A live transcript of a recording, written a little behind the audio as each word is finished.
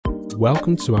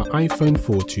Welcome to our iPhone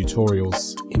 4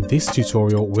 tutorials. In this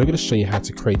tutorial, we're going to show you how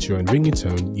to create your own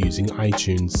ringtone using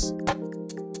iTunes.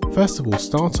 First of all,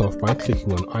 start off by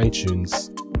clicking on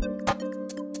iTunes.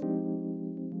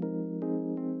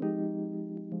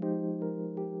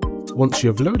 Once you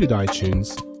have loaded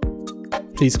iTunes,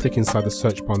 please click inside the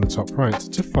search bar on the top right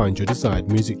to find your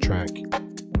desired music track.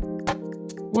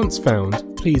 Once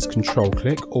found, please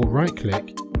Control-click or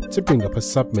right-click to bring up a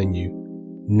sub-menu.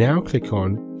 Now click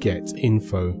on Get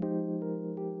Info.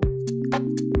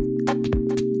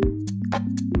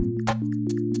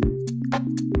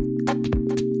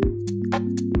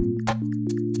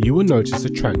 You will notice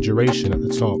the track duration at the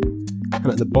top, and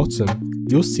at the bottom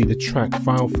you'll see the track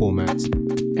file format.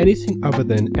 Anything other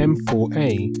than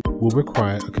M4A will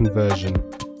require a conversion.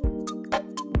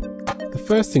 The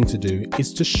first thing to do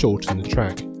is to shorten the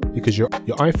track, because your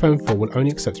iPhone 4 will only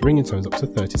accept ringtones up to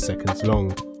 30 seconds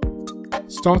long.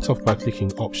 Start off by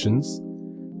clicking Options,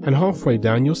 and halfway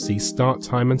down you'll see Start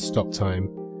Time and Stop Time.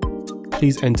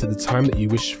 Please enter the time that you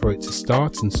wish for it to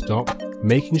start and stop,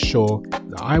 making sure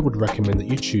that I would recommend that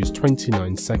you choose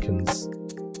 29 seconds.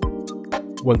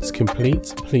 Once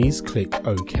complete, please click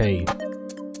OK.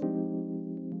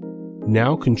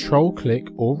 Now Control-click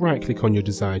or right-click on your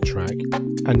desired track,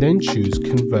 and then choose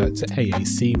Convert to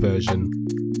AAC version.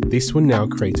 This will now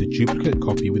create a duplicate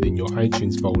copy within your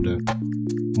iTunes folder.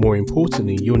 More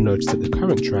importantly, you'll notice that the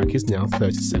current track is now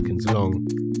 30 seconds long.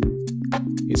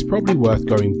 It's probably worth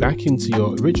going back into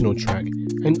your original track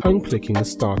and unclicking the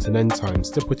start and end times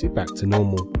to put it back to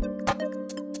normal.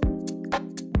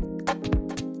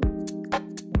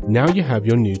 Now you have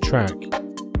your new track.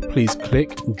 Please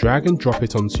click, drag and drop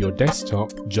it onto your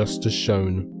desktop just as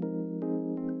shown.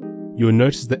 You'll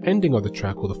notice the ending of the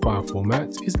track or the file format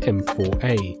is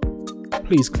M4A.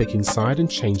 Please click inside and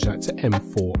change that to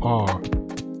M4R.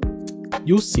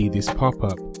 You'll see this pop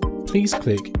up. Please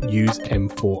click Use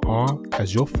M4R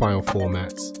as your file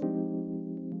format.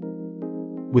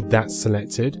 With that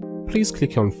selected, please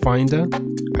click on Finder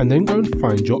and then go and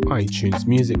find your iTunes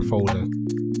music folder.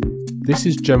 This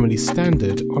is generally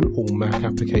standard on all Mac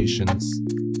applications.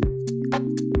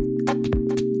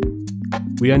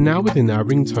 We are now within our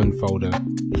ringtone folder.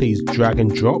 Please drag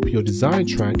and drop your desired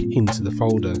track into the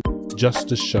folder,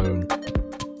 just as shown.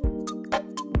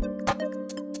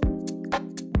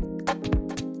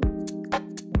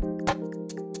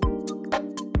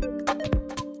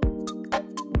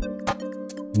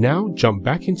 Now jump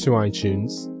back into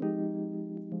iTunes.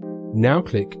 Now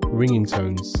click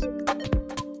Ringtones.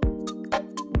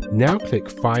 Now click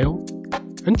File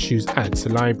and choose Add to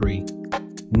Library.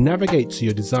 Navigate to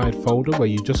your desired folder where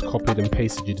you just copied and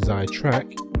pasted your desired track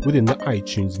within the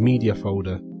iTunes Media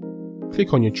folder.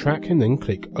 Click on your track and then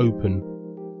click Open.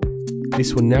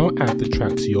 This will now add the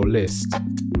track to your list.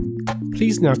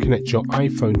 Please now connect your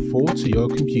iPhone 4 to your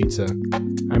computer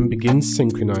and begin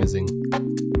synchronizing.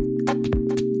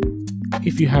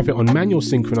 If you have it on manual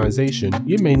synchronization,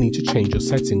 you may need to change your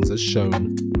settings as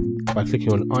shown by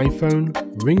clicking on iPhone,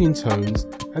 ringtones,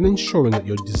 and ensuring that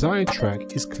your desired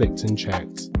track is clicked and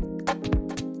checked.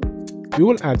 We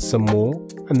will add some more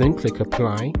and then click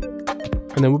Apply,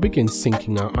 and then we'll begin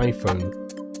syncing our iPhone.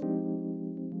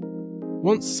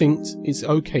 Once synced, it's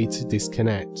okay to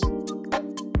disconnect.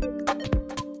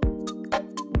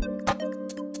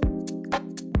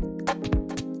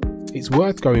 It's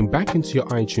worth going back into your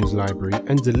iTunes library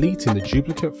and deleting the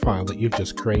duplicate file that you've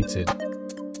just created,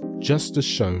 just as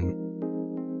shown.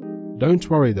 Don't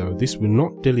worry though, this will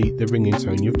not delete the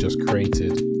ringtone you've just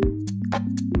created.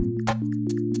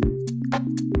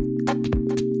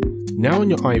 Now on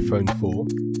your iPhone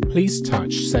 4, please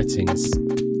touch Settings.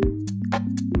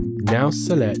 Now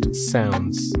select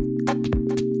Sounds.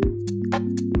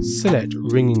 Select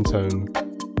Ringtone.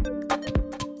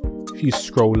 If you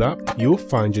scroll up, you'll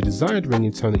find your desired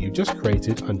ringtone that you've just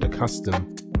created under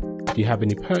Custom. If you have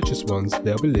any purchased ones,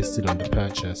 they'll be listed under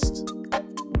Purchased.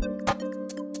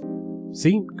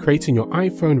 See, creating your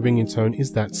iPhone ringtone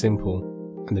is that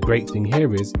simple, and the great thing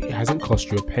here is it hasn't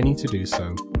cost you a penny to do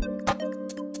so.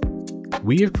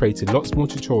 We have created lots more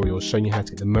tutorials showing you how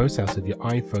to get the most out of your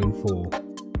iPhone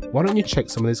 4. Why don't you check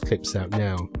some of those clips out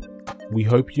now? We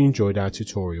hope you enjoyed our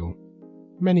tutorial.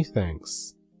 Many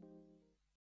thanks.